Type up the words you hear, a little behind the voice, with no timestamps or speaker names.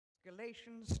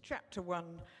Galatians chapter 1,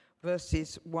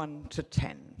 verses 1 to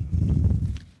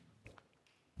 10.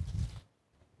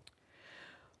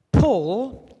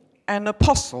 Paul, an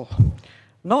apostle,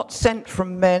 not sent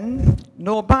from men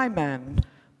nor by man,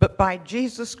 but by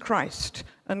Jesus Christ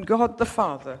and God the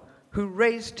Father, who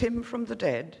raised him from the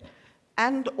dead,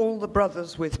 and all the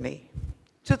brothers with me,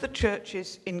 to the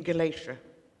churches in Galatia.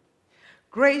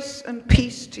 Grace and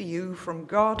peace to you from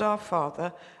God our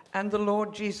Father and the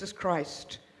Lord Jesus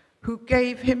Christ, who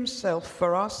gave himself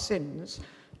for our sins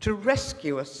to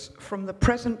rescue us from the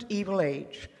present evil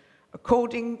age,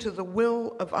 according to the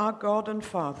will of our God and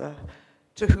Father,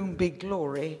 to whom be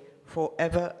glory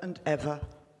forever and ever.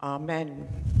 Amen.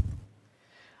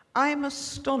 I am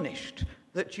astonished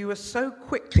that you are so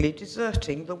quickly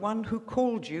deserting the one who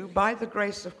called you by the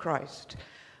grace of Christ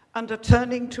and are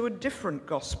turning to a different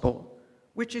gospel,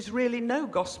 which is really no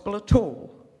gospel at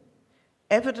all.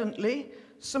 Evidently,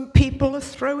 some people are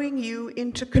throwing you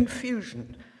into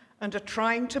confusion and are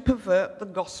trying to pervert the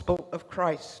gospel of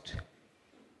Christ.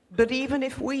 But even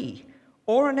if we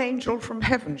or an angel from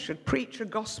heaven should preach a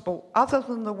gospel other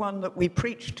than the one that we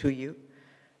preach to you,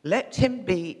 let him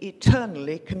be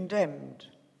eternally condemned.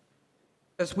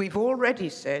 As we've already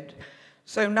said,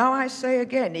 so now I say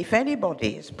again, if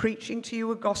anybody is preaching to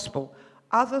you a gospel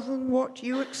other than what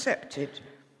you accepted,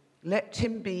 let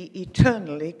him be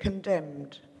eternally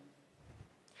condemned.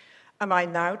 Am I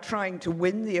now trying to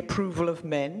win the approval of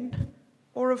men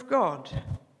or of God?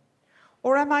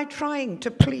 Or am I trying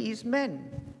to please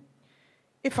men?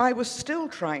 If I was still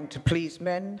trying to please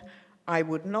men, I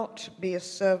would not be a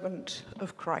servant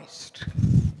of Christ.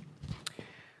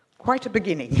 Quite a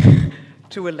beginning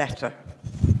to a letter.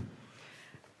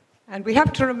 And we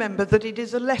have to remember that it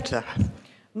is a letter,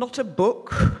 not a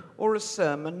book or a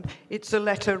sermon. It's a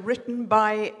letter written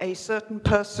by a certain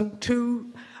person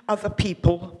to other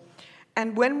people.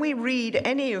 And when we read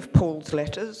any of Paul's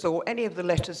letters or any of the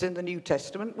letters in the New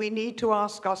Testament, we need to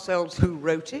ask ourselves who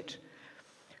wrote it,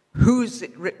 who's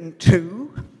it written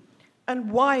to, and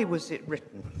why was it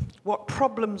written? What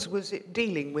problems was it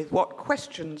dealing with? What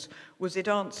questions was it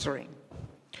answering?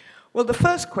 Well, the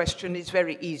first question is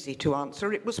very easy to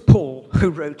answer. It was Paul who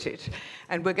wrote it.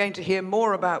 And we're going to hear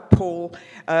more about Paul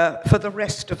for the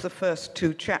rest of the first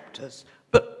two chapters.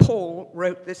 But Paul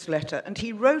wrote this letter, and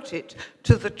he wrote it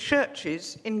to the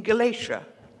churches in Galatia.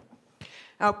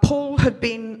 Now, Paul had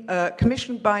been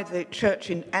commissioned by the church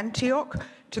in Antioch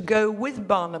to go with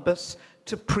Barnabas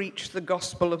to preach the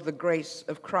gospel of the grace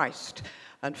of Christ.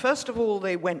 And first of all,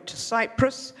 they went to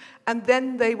Cyprus, and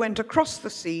then they went across the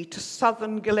sea to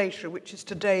southern Galatia, which is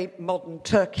today modern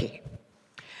Turkey.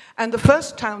 And the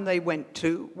first town they went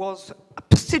to was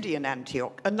Pisidian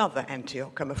Antioch, another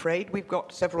Antioch, I'm afraid. We've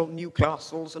got several new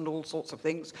castles and all sorts of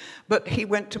things, but he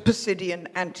went to Pisidian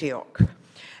Antioch.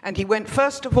 And he went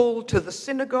first of all to the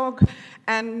synagogue,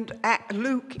 and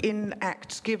Luke in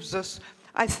Acts gives us,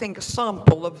 I think, a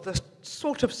sample of the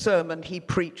sort of sermon he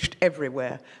preached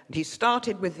everywhere. And he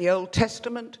started with the Old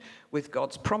Testament, with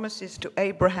God's promises to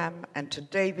Abraham and to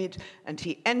David, and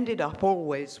he ended up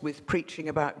always with preaching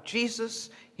about Jesus,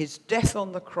 his death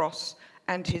on the cross,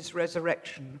 and his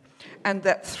resurrection. And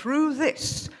that through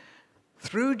this,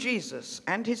 through Jesus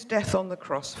and his death on the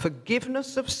cross,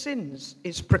 forgiveness of sins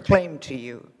is proclaimed to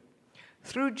you.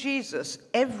 Through Jesus,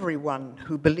 everyone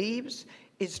who believes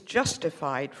is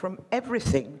justified from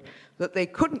everything that they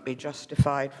couldn't be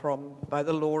justified from by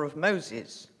the law of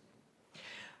Moses.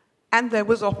 And there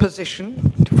was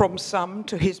opposition from some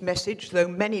to his message, though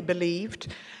many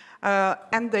believed,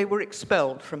 and they were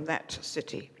expelled from that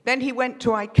city. Then he went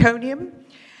to Iconium,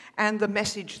 and the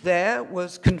message there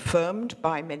was confirmed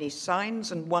by many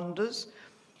signs and wonders.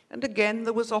 And again,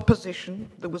 there was opposition.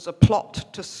 There was a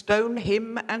plot to stone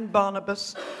him and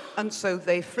Barnabas, and so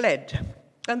they fled.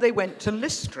 And they went to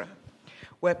Lystra,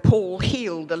 where Paul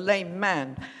healed a lame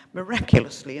man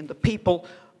miraculously, and the people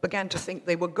began to think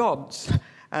they were gods.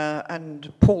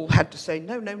 And Paul had to say,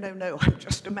 no, I'm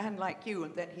just a man like you.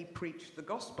 And then he preached the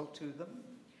gospel to them.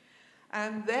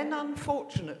 And then,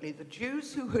 unfortunately, the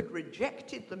Jews who had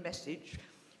rejected the message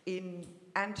in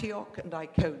Antioch and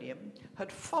Iconium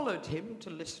had followed him to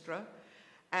Lystra,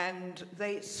 and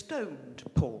they stoned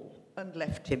Paul and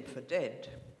left him for dead.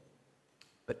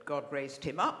 But God raised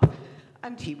him up,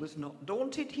 and he was not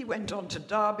daunted. He went on to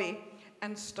Derbe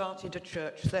and started a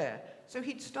church there. So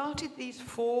he'd started these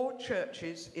 4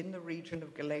 churches in the region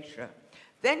of Galatia.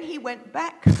 Then he went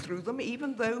back through them,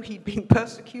 even though he'd been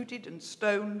persecuted and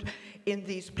stoned in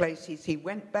these places. He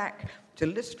went back to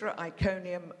Lystra,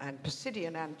 Iconium, and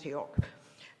Pisidian Antioch.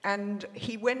 And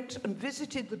he went and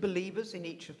visited the believers in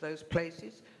each of those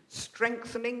places,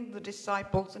 strengthening the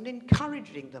disciples and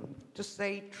encouraging them to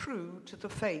stay true to the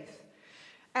faith.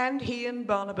 And he and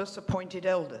Barnabas appointed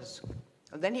elders.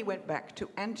 And then he went back to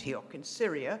Antioch in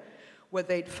Syria, where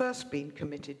they'd first been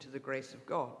committed to the grace of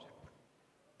God.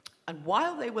 And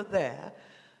while they were there,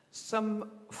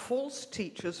 some false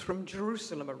teachers from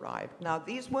Jerusalem arrived. Now,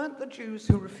 these weren't the Jews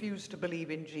who refused to believe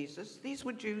in Jesus. These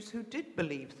were Jews who did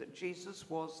believe that Jesus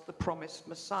was the promised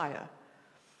Messiah.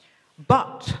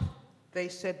 But they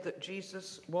said that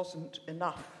Jesus wasn't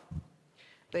enough.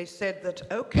 They said that,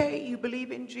 okay, you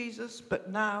believe in Jesus, but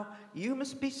now you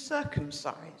must be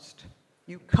circumcised.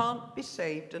 You can't be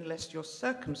saved unless you're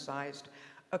circumcised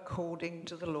according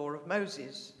to the law of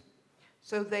Moses.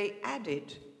 So they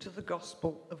added to the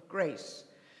gospel of grace.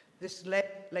 This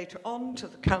led later on to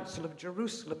the Council of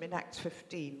Jerusalem in Acts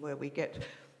 15, where we get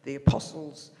the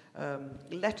apostles'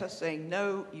 letter saying,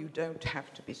 no, you don't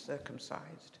have to be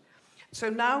circumcised. So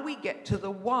now we get to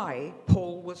the why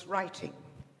Paul was writing.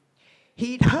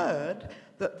 He'd heard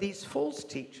that these false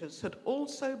teachers had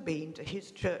also been to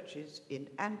his churches in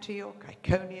Antioch,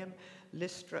 Iconium,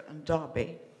 Lystra, and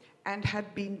Derbe, and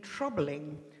had been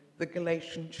troubling the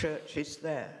Galatian churches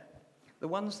there, the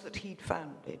ones that he'd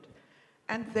founded.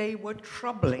 And they were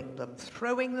troubling them,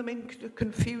 throwing them into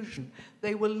confusion.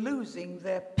 They were losing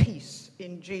their peace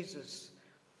in Jesus.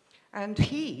 And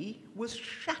he was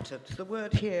shattered. The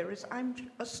word here is, I'm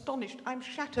astonished, I'm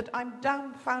shattered, I'm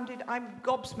dumbfounded, I'm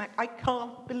gobsmacked. I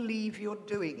can't believe you're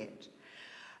doing it.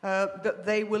 That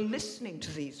they were listening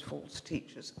to these false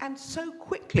teachers. And so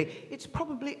quickly, it's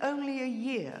probably only a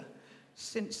year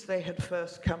since they had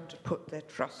first come to put their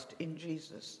trust in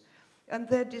Jesus. And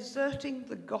they're deserting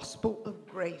the gospel of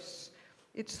grace.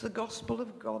 It's the gospel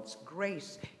of God's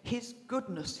grace, his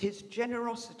goodness, his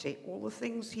generosity, all the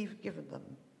things he's given them.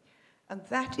 And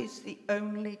that is the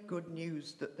only good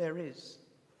news that there is.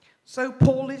 So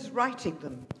Paul is writing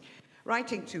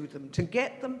to them to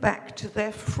get them back to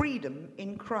their freedom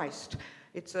in Christ.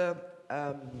 It's a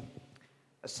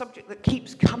subject that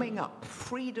keeps coming up,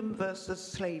 freedom versus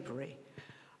slavery,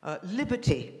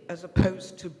 liberty as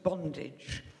opposed to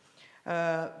bondage,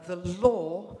 the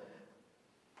law,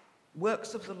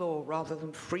 works of the law rather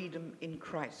than freedom in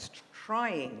Christ,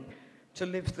 trying to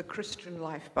live the Christian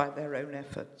life by their own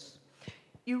efforts.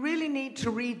 You really need to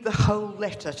read the whole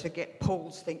letter to get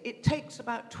Paul's thing. It takes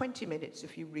about 20 minutes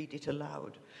if you read it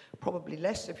aloud, probably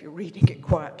less if you're reading it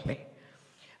quietly.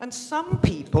 And some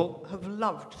people have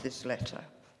loved this letter.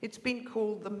 It's been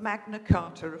called the Magna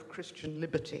Carta of Christian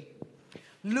liberty.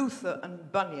 Luther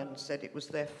and Bunyan said it was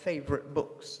their favorite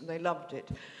books, and they loved it.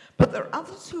 But there are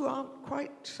others who aren't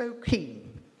quite so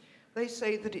keen. They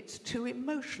say that it's too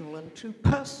emotional and too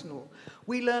personal.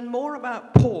 We learn more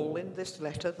about Paul in this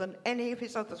letter than any of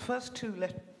his others. The first two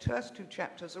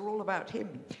chapters are all about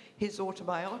him, his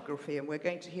autobiography, and we're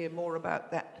going to hear more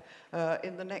about that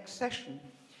in the next session.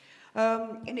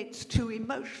 And it's too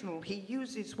emotional. He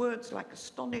uses words like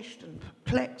astonished and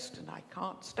perplexed, and I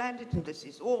can't stand it, and this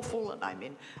is awful, and I'm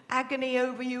in agony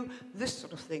over you, this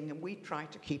sort of thing. And we try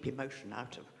to keep emotion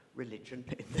out of religion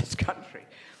in this country.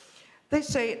 They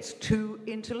say it's too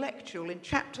intellectual. In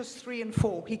chapters 3 and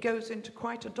 4, he goes into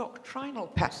quite a doctrinal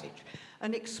passage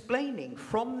and explaining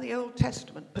from the Old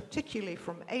Testament, particularly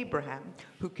from Abraham,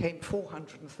 who came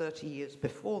 430 years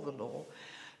before the law,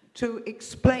 to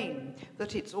explain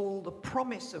that it's all the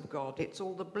promise of God, it's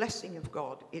all the blessing of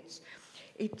God. And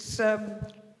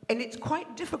it's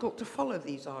quite difficult to follow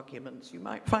these arguments. You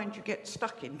might find you get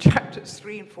stuck in chapters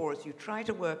 3 and 4 as you try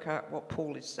to work out what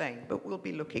Paul is saying, but we'll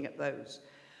be looking at those.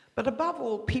 But above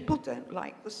all, people don't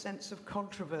like the sense of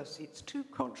controversy. It's too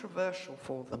controversial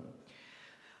for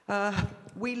them.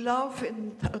 We love,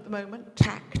 at the moment,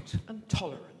 tact and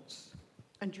tolerance.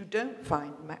 And you don't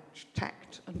find much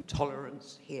tact and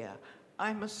tolerance here.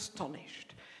 I'm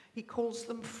astonished. He calls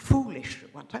them foolish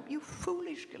at one time. You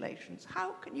foolish Galatians,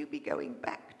 how can you be going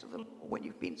back to the law when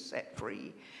you've been set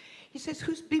free? He says,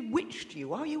 who's bewitched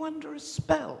you? Are you under a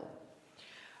spell?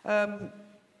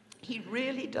 He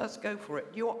really does go for it.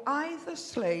 You're either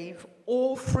slave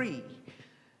or free.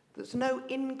 There's no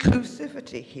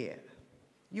inclusivity here.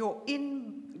 You're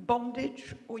in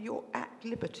bondage or you're at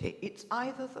liberty. It's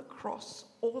either the cross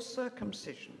or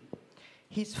circumcision.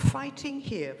 He's fighting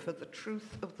here for the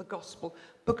truth of the gospel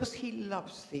because he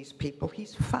loves these people.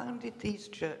 He's founded these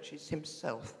churches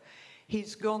himself.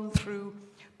 He's gone through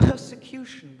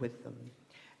persecution with them.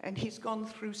 And he's gone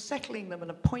through settling them and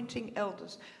appointing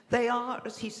elders. They are,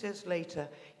 as he says later,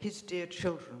 his dear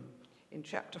children. In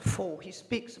chapter 4, he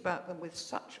speaks about them with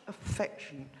such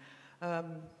affection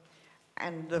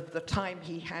and of the time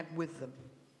he had with them.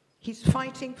 He's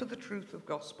fighting for the truth of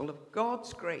gospel, of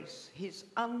God's grace, his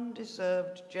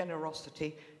undeserved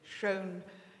generosity shown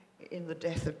in the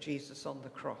death of Jesus on the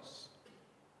cross.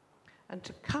 And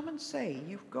to come and say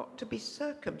you've got to be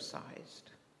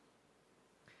circumcised,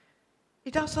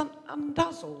 it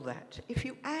undoes all that. If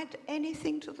you add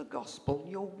anything to the gospel,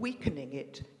 you're weakening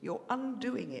it, you're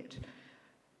undoing it.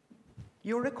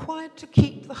 You're required to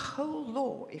keep the whole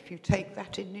law if you take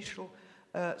that initial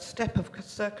step of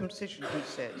circumcision, he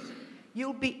says.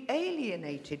 You'll be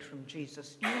alienated from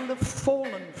Jesus. You'll have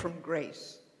fallen from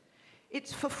grace.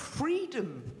 It's for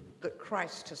freedom that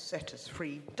Christ has set us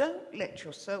free. Don't let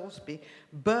yourselves be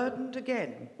burdened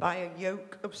again by a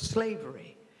yoke of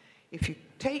slavery. If you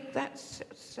take that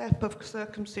step of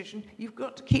circumcision, you've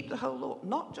got to keep the whole law,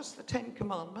 not just the 10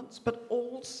 Commandments, but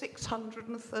all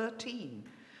 613.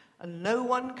 And no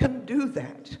one can do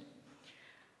that.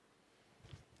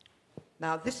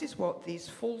 Now, this is what these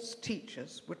false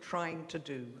teachers were trying to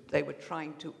do. They were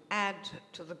trying to add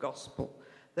to the gospel.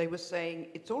 They were saying,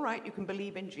 it's all right, you can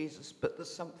believe in Jesus, but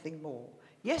there's something more.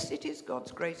 Yes, it is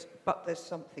God's grace, but there's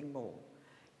something more.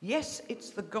 Yes, it's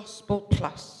the gospel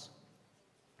plus.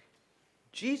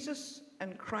 Jesus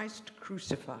and Christ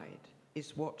crucified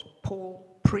is what Paul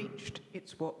preached.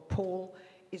 It's what Paul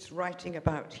is writing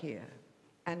about here.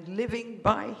 And living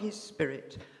by his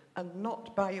Spirit and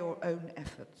not by your own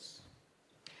efforts.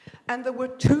 And there were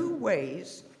two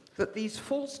ways that these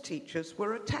false teachers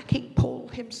were attacking Paul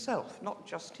himself, not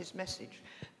just his message.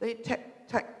 They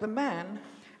attacked the man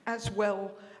as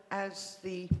well as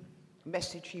the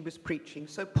message he was preaching.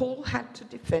 So Paul had to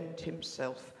defend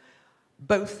himself,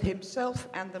 both himself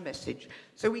and the message.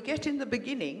 So we get in the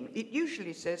beginning, it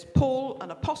usually says, Paul,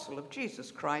 an apostle of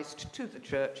Jesus Christ, to the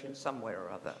church in some way or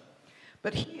other.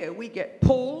 But here we get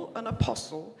Paul, an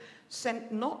apostle,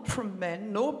 sent not from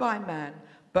men nor by man,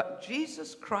 but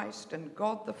Jesus Christ and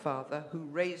God the Father, who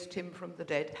raised him from the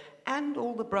dead, and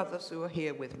all the brothers who are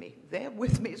here with me. They're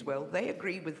with me as well. They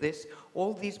agree with this,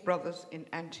 all these brothers in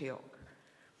Antioch.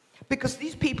 Because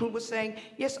these people were saying,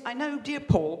 yes, I know, dear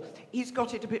Paul, he's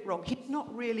got it a bit wrong. He's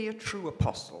not really a true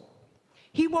apostle.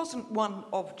 He wasn't one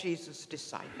of Jesus'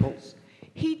 disciples.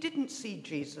 He didn't see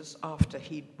Jesus after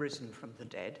he'd risen from the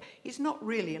dead. He's not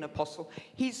really an apostle.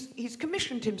 He's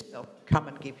commissioned himself to come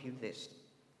and give you this.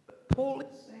 But Paul is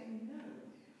saying, no.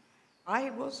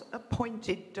 I was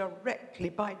appointed directly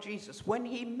by Jesus. When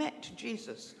he met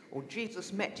Jesus, or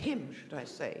Jesus met him, should I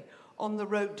say, on the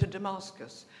road to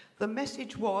Damascus, the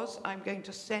message was, I'm going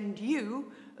to send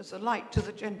you as a light to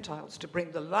the Gentiles, to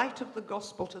bring the light of the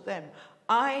gospel to them.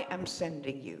 I am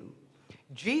sending you.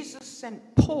 Jesus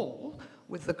sent Paul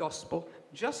with the gospel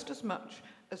just as much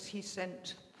as he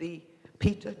sent the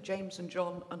Peter, James and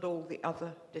John and all the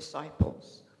other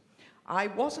disciples. I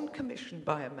wasn't commissioned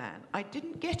by a man. I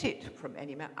didn't get it from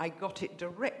any man. I got it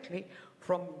directly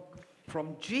from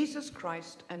Jesus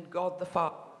Christ and God the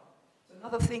Father.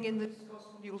 Another thing in this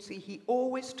gospel you'll see, he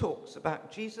always talks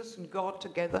about Jesus and God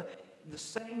together in the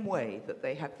same way, that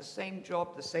they have the same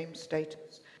job, the same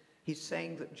status. He's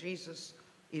saying that Jesus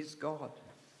is God,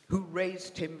 who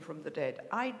raised him from the dead.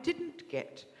 I didn't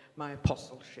get my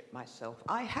apostleship myself.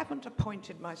 I haven't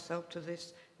appointed myself to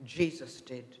this. Jesus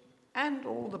did. And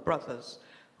all the brothers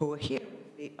who are here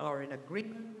with me are in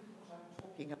agreement with what I'm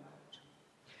talking about.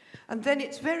 And then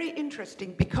it's very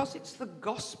interesting, because it's the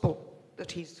gospel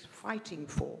that he's fighting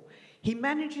for. He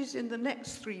manages in the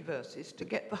next 3 verses to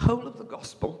get the whole of the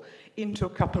gospel into a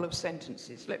couple of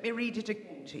sentences. Let me read it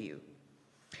again to you.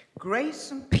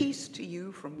 Grace and peace to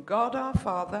you from God our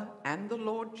Father and the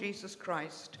Lord Jesus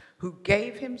Christ, who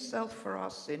gave himself for our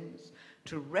sins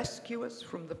to rescue us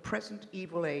from the present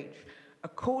evil age,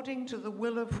 according to the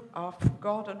will of our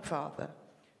God and Father,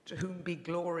 to whom be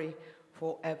glory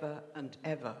forever and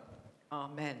ever.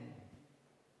 Amen.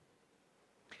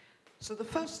 So the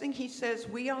first thing he says,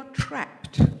 we are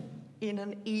trapped in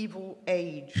an evil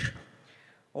age,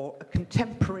 or a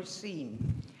contemporary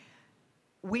scene.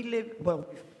 We live, well,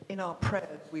 in our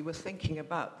prayers, we were thinking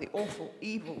about the awful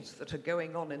evils that are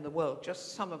going on in the world,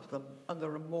 just some of them, and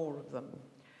there are more of them.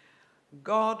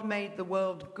 God made the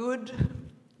world good,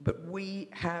 but we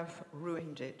have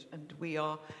ruined it, and we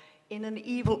are in an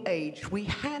evil age. We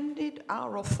handed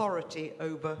our authority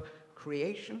over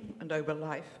creation and over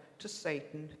life to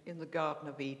Satan in the Garden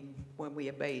of Eden, when we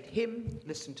obeyed him,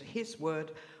 listened to his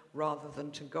word, rather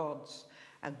than to God's.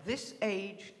 And this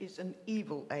age is an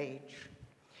evil age.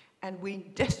 And we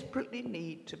desperately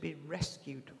need to be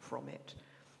rescued from it,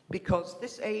 because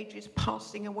this age is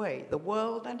passing away. The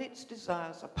world and its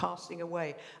desires are passing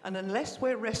away. And unless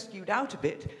we're rescued out of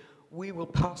it, we will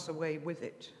pass away with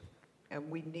it. And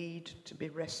we need to be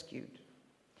rescued.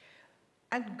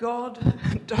 And God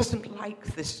doesn't like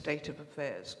this state of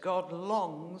affairs. God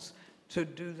longs to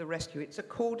do the rescue. It's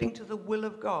according to the will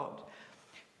of God.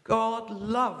 God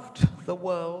loved the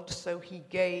world, so he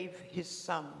gave his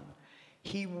son.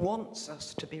 He wants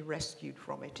us to be rescued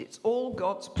from it. It's all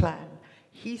God's plan.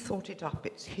 He thought it up.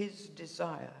 It's his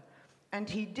desire. And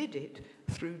he did it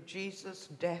through Jesus'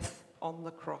 death on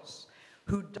the cross,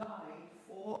 who died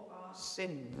for our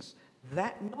sins.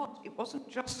 It wasn't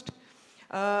just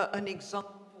an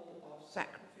example of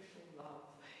sacrificial love.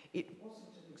 It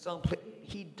wasn't an example.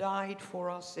 He died for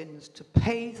our sins to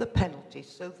pay the penalty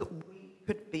so that we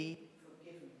could be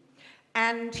forgiven.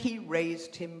 And he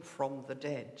raised him from the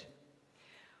dead,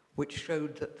 which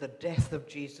showed that the death of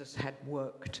Jesus had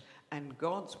worked and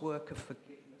God's work of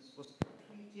forgiveness was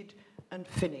completed and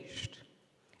finished.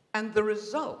 And the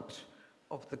result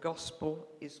of the gospel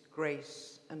is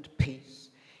grace and peace.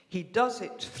 He does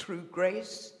it through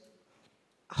grace.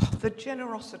 The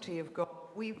generosity of God.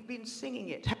 We've been singing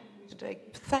it today.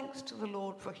 Thanks to the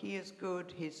Lord, for he is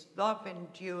good. His love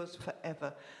endures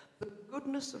forever. The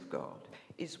goodness of God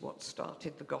is what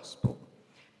started the gospel.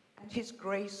 And his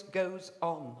grace goes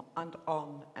on and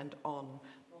on and on.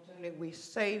 Not only are we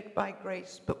saved by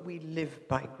grace, but we live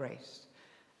by grace.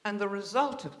 And the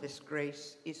result of this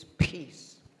grace is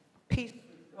peace. Peace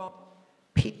with God,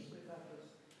 peace with others,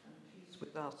 and peace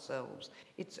with ourselves.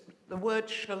 It's the word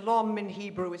shalom in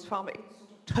Hebrew is far more, it's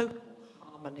total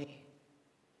harmony.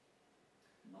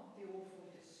 Not the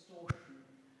awful distortion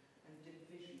and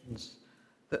divisions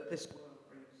that this world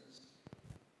brings us.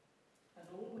 And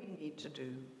all we need to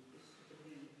do is to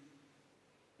believe,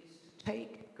 is to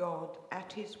take God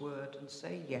at his word and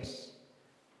say, yes,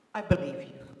 I believe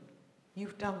you.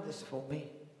 You've done this for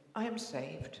me. I am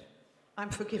saved. I'm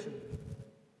forgiven.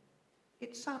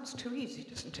 It sounds too easy,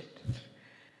 doesn't it?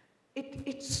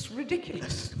 It's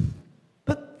ridiculous.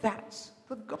 But that's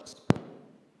the gospel.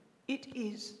 It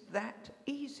is that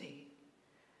easy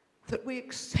that we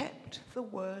accept the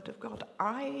word of God.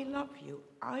 I love you.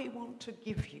 I want to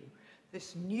give you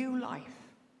this new life.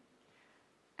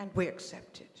 And we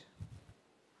accept it.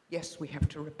 Yes, we have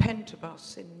to repent of our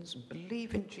sins and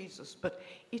believe in Jesus, but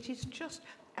it is just,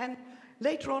 and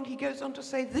later on he goes on to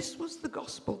say, this was the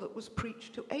gospel that was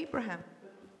preached to Abraham.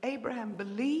 Abraham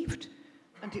believed,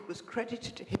 and it was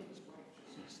credited to him as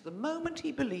righteousness. The moment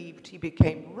he believed, he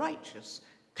became righteous,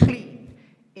 clean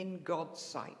in God's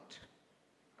sight.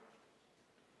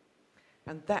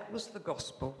 And that was the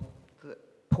gospel that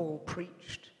Paul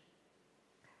preached.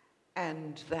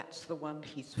 And that's the one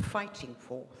he's fighting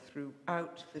for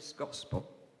throughout this gospel.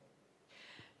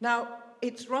 Now,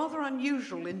 it's rather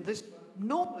unusual in this.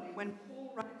 Normally, when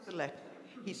Paul writes a letter,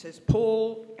 he says,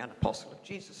 Paul, an apostle of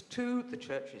Jesus to the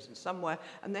churches in somewhere,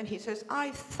 and then he says,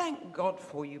 I thank God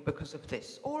for you because of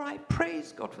this, or I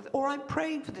praise God for this, or I'm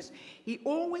praying for this. He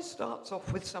always starts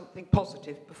off with something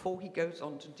positive before he goes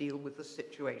on to deal with the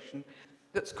situation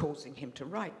that's causing him to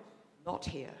write. Not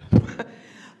here.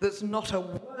 There's not a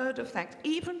word of thanks,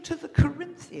 even to the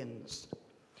Corinthians,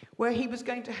 where he was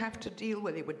going to have to deal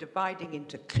with. They were dividing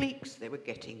into cliques, they were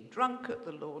getting drunk at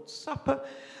the Lord's Supper,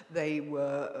 they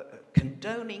were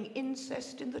condoning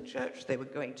incest in the church, they were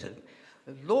going to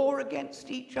law against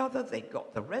each other, they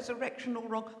got the resurrection all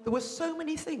wrong. There were so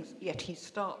many things, yet he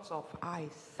starts off, I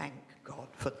thank God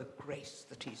for the grace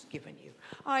that he's given you.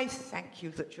 I thank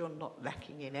you that you're not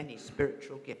lacking in any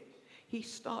spiritual gift.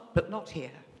 But not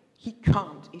here. He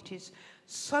can't. It is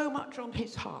so much on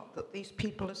his heart that these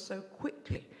people are so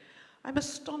quickly. I'm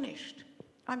astonished.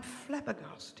 I'm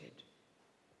flabbergasted.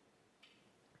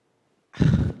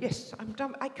 Yes, I'm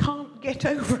done. I can't get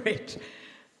over it.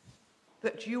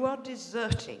 That you are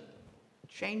deserting,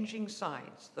 changing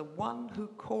sides, the one who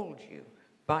called you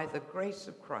by the grace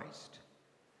of Christ.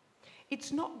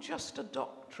 It's not just a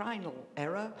doctrinal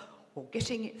error or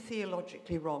getting it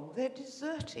theologically wrong. They're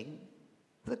deserting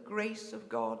the grace of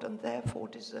God and therefore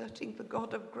deserting the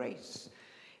God of grace.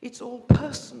 It's all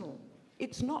personal.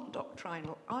 It's not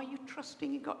doctrinal. Are you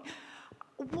trusting in God?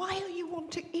 Why are you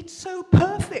wanting? It's so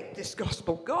perfect, this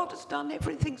gospel. God has done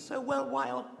everything so well.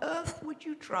 Why on earth would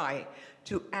you try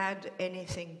to add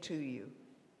anything to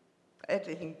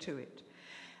it?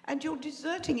 And you're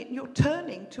deserting it and you're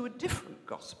turning to a different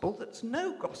gospel that's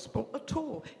no gospel at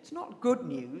all. It's not good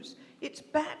news, it's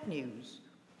bad news.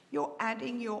 You're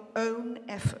adding your own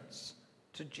efforts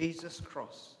to Jesus'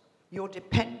 cross. You're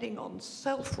depending on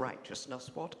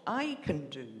self-righteousness, what I can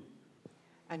do.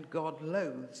 And God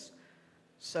loathes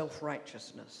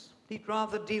self-righteousness. He'd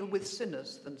rather deal with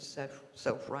sinners than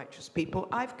self-righteous people.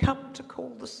 I've come to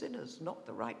call the sinners, not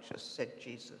the righteous, said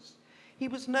Jesus. He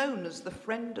was known as the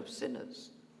friend of sinners.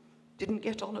 didn't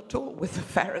get on at all with the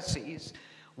Pharisees.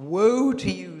 Woe to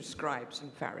you, scribes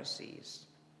and Pharisees,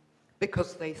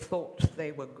 because they thought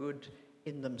they were good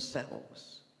in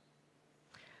themselves.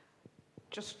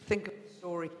 Just think of the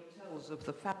story he tells of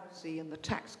the Pharisee and the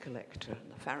tax collector.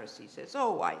 And the Pharisee says,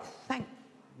 oh, I thank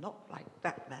you, not like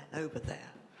that man over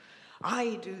there.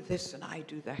 I do this and I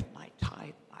do that and I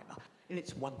tithe, and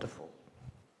it's wonderful.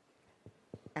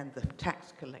 And the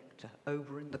tax collector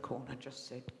over in the corner just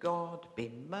said, God,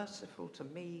 be merciful to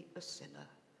me, a sinner.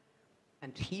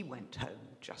 And he went home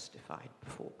justified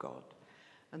before God.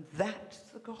 And that's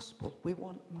the gospel. We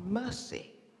want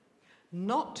mercy,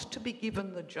 not to be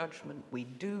given the judgment we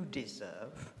do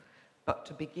deserve, but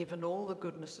to be given all the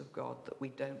goodness of God that we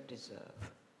don't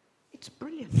deserve. It's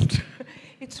brilliant.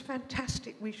 It's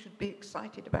fantastic. We should be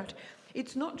excited about it.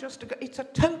 It's not just it's a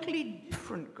totally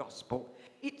different gospel.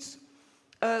 It's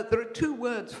there are two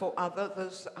words for other.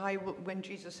 When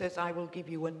Jesus says, I will give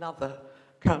you another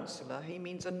counselor, he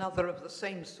means another of the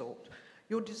same sort.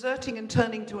 You're deserting and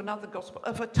turning to another gospel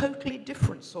of a totally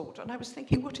different sort. And I was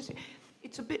thinking, what is it?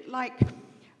 It's a bit like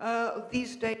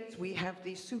these days we have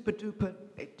these super duper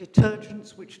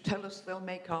detergents which tell us they'll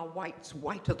make our whites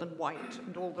whiter than white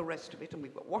and all the rest of it. And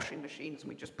we've got washing machines and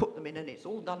we just put them in and it's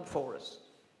all done for us.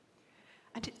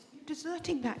 And it's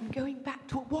deserting that and going back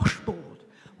to a washboard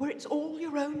where it's all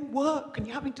your own work and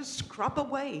you're having to scrub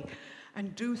away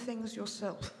and do things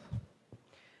yourself.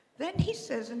 Then he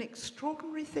says an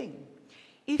extraordinary thing.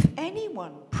 If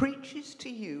anyone preaches to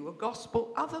you a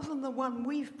gospel other than the one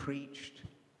we've preached,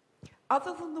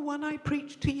 other than the one I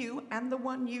preached to you and the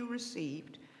one you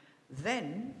received,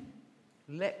 then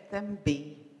let them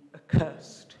be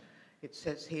accursed. It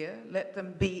says here, let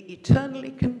them be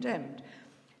eternally condemned.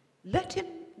 Let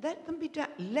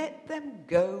them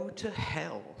go to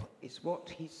hell, is what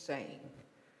he's saying,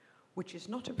 which is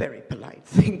not a very polite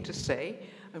thing to say,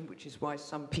 and which is why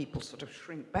some people sort of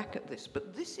shrink back at this.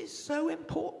 But this is so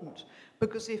important,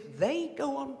 because if they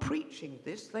go on preaching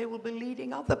this, they will be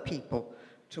leading other people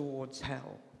towards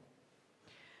hell.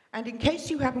 And in case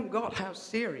you haven't got how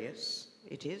serious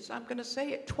it is, I'm going to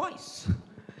say it twice.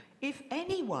 If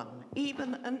anyone,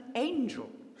 even an angel,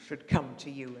 should come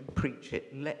to you and preach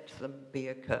it, let them be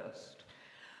accursed.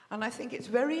 And I think it's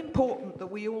very important that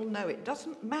we all know it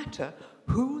doesn't matter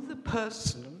who the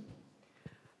person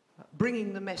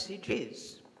bringing the message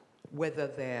is, whether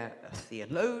they're a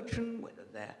theologian, whether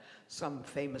they're some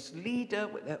famous leader,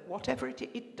 whatever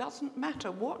it doesn't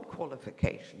matter what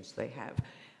qualifications they have.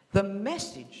 The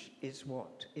message is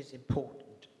what is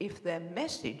important. If their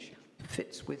message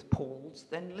fits with Paul's,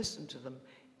 then listen to them.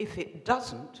 If it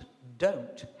doesn't,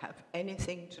 don't have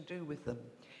anything to do with them.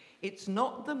 It's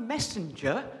not the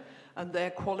messenger and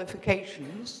their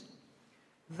qualifications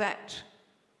that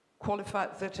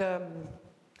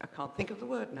I can't think of the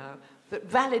word now, that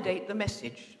validate the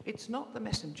message. It's not the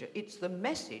messenger. It's the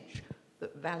message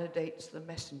that validates the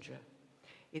messenger.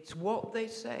 It's what they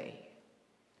say,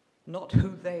 not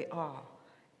who they are.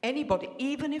 Anybody,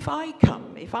 even if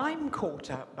I'm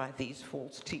caught out by these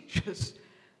false teachers,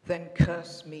 then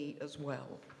curse me as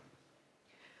well.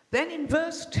 Then in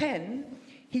verse 10,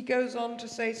 he goes on to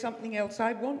say something else.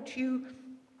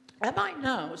 Am I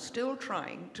now still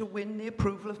trying to win the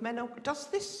approval of men? Or does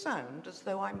this sound as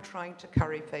though I'm trying to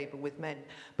curry favor with men?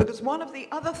 Because one of the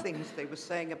other things they were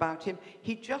saying about him,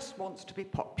 he just wants to be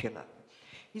popular.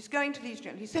 He's going to these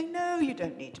gentlemen, he's saying, no, you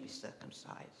don't need to be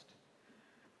circumcised.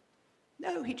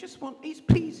 No, he's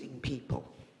pleasing people.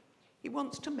 He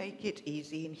wants to make it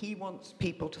easy, and he wants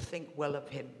people to think well of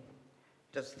him.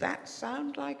 Does that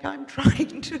sound like I'm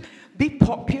trying to be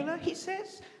popular, he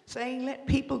says? Saying let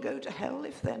people go to hell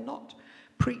if they're not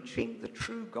preaching the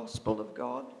true gospel of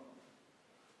God?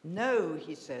 No,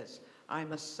 he says,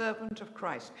 I'm a servant of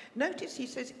Christ. Notice he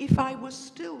says, if I was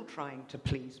still trying to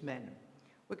please men.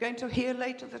 We're going to hear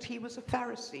later that he was a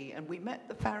Pharisee, and we met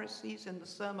the Pharisees in the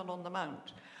Sermon on the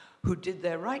Mount, who did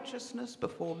their righteousness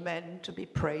before men to be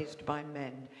praised by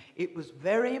men. It was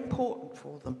very important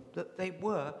for them that they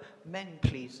were men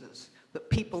pleasers, that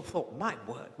people thought, my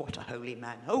word, what a holy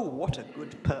man. Oh, what a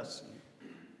good person.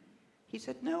 He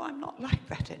said, no, I'm not like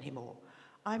that anymore.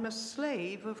 I'm a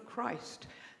slave of Christ.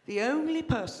 The only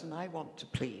person I want to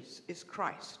please is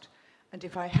Christ. And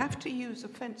if I have to use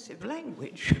offensive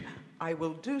language, I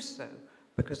will do so,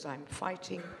 because I'm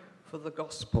fighting for the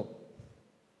gospel.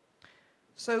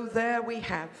 So there we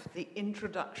have the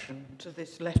introduction to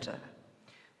this letter.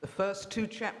 The first 2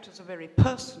 chapters are very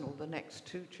personal, the next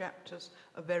 2 chapters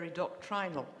are very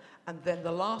doctrinal, and then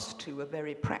the last 2 are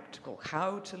very practical,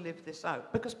 how to live this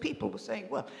out. Because people were saying,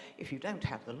 well, if you don't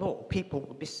have the law, people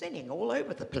will be sinning all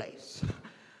over the place.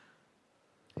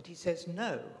 But he says,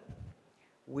 no,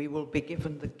 we will be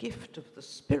given the gift of the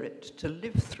Spirit to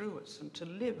live through us and to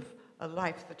live a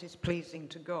life that is pleasing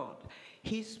to God.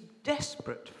 He's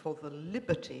desperate for the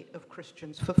liberty of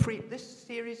Christians, for freedom. This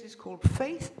series is called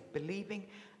Faith, Believing,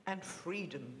 and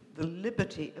Freedom, the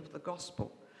liberty of the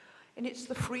gospel. And it's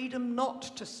the freedom not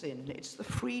to sin. It's the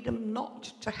freedom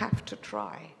not to have to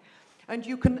try. And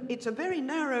it's a very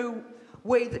narrow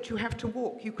way that you have to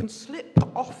walk. You can slip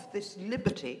off this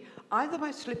liberty either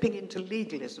by slipping into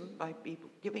legalism, by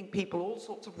giving people all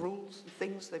sorts of rules and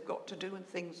things they've got to do and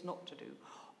things not to do,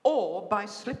 or by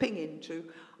slipping into,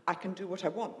 I can do what I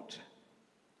want,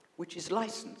 which is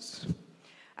license.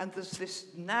 And there's this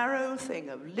narrow thing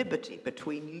of liberty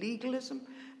between legalism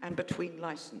and between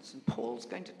license. And Paul's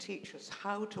going to teach us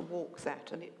how to walk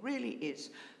that. And it really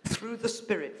is through the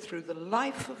Spirit, through the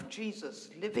life of Jesus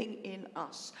living in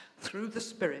us, through the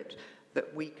Spirit,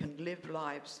 that we can live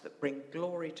lives that bring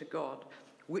glory to God,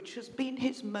 which has been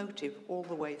his motive all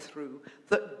the way through,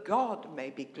 that God may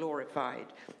be glorified.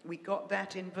 We got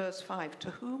that in verse 5,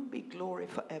 to whom be glory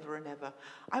forever and ever.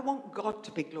 I want God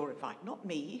to be glorified, not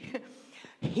me.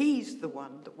 He's the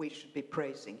one that we should be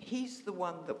praising. He's the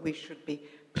one that we should be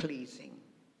pleasing.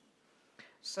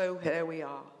 So here we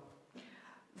are.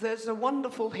 There's a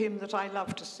wonderful hymn that I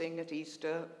love to sing at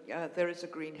Easter, There is a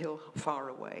Green Hill Far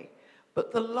Away.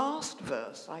 But the last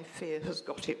verse, I fear, has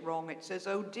got it wrong. It says,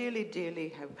 oh, dearly, dearly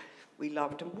have we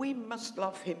loved him. We must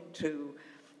love him too,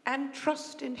 and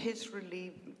trust in his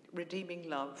redeeming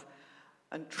love,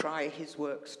 and try his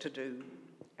works to do.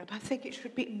 And I think it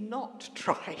should be not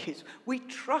try his. We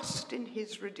trust in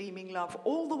his redeeming love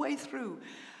all the way through.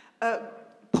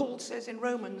 Paul says in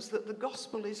Romans that the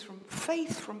gospel is from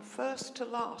faith from first to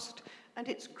last, and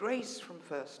it's grace from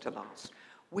first to last.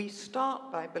 We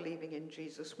start by believing in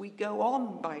Jesus. We go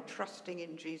on by trusting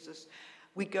in Jesus.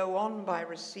 We go on by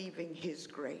receiving his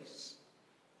grace.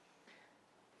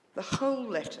 The whole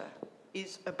letter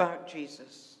is about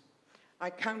Jesus. I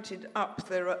counted up,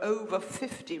 there are over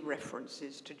 50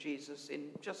 references to Jesus in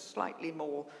just slightly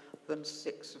more than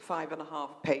 5.5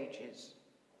 pages.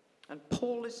 And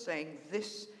Paul is saying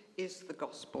this is the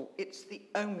gospel. It's the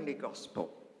only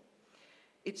gospel.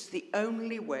 It's the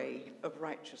only way of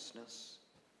righteousness.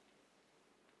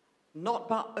 Not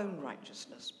by own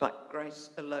righteousness, but grace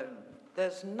alone.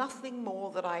 There's nothing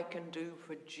more that I can do,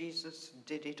 for Jesus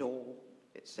did it all,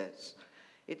 it says.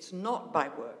 It's not by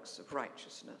works of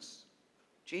righteousness.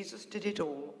 Jesus did it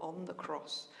all on the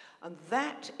cross. And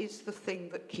that is the thing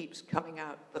that keeps coming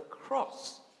out. The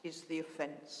cross is the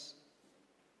offense.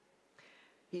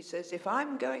 He says, if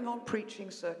I'm going on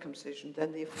preaching circumcision,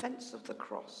 then the offense of the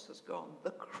cross has gone.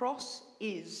 The cross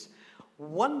is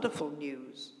wonderful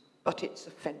news, but it's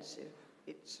offensive.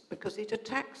 It's because it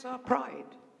attacks our pride.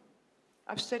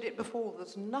 I've said it before,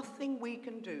 there's nothing we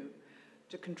can do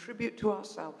to contribute to our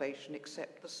salvation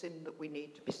except the sin that we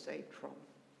need to be saved from.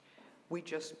 We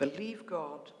just believe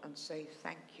God and say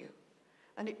thank you.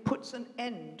 And it puts an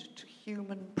end to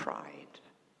human pride.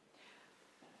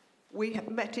 We have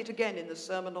met it again in the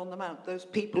Sermon on the Mount, those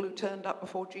people who turned up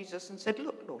before Jesus and said,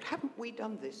 look, Lord, haven't we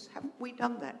done this? Haven't we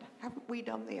done that? Haven't we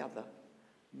done the other?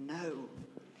 No.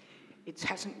 It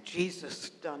hasn't Jesus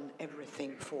done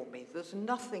everything for me. There's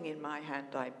nothing in my hand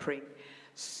I bring.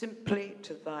 Simply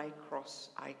to thy cross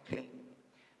I cling.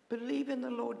 Believe in the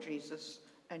Lord Jesus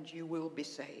and you will be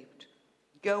saved.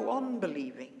 Go on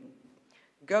believing.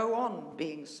 Go on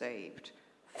being saved.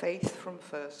 Faith from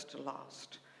first to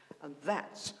last. And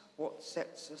that's what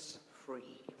sets us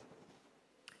free.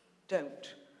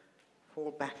 Don't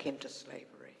fall back into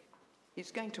slavery.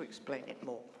 He's going to explain it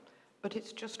more. But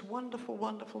it's just wonderful,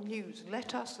 wonderful news.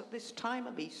 Let us, at this time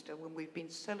of Easter, when we've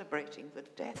been celebrating the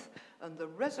death and the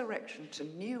resurrection to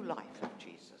new life of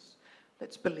Jesus,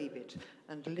 let's believe it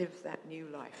and live that new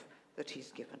life that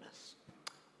he's given us.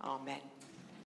 Amen.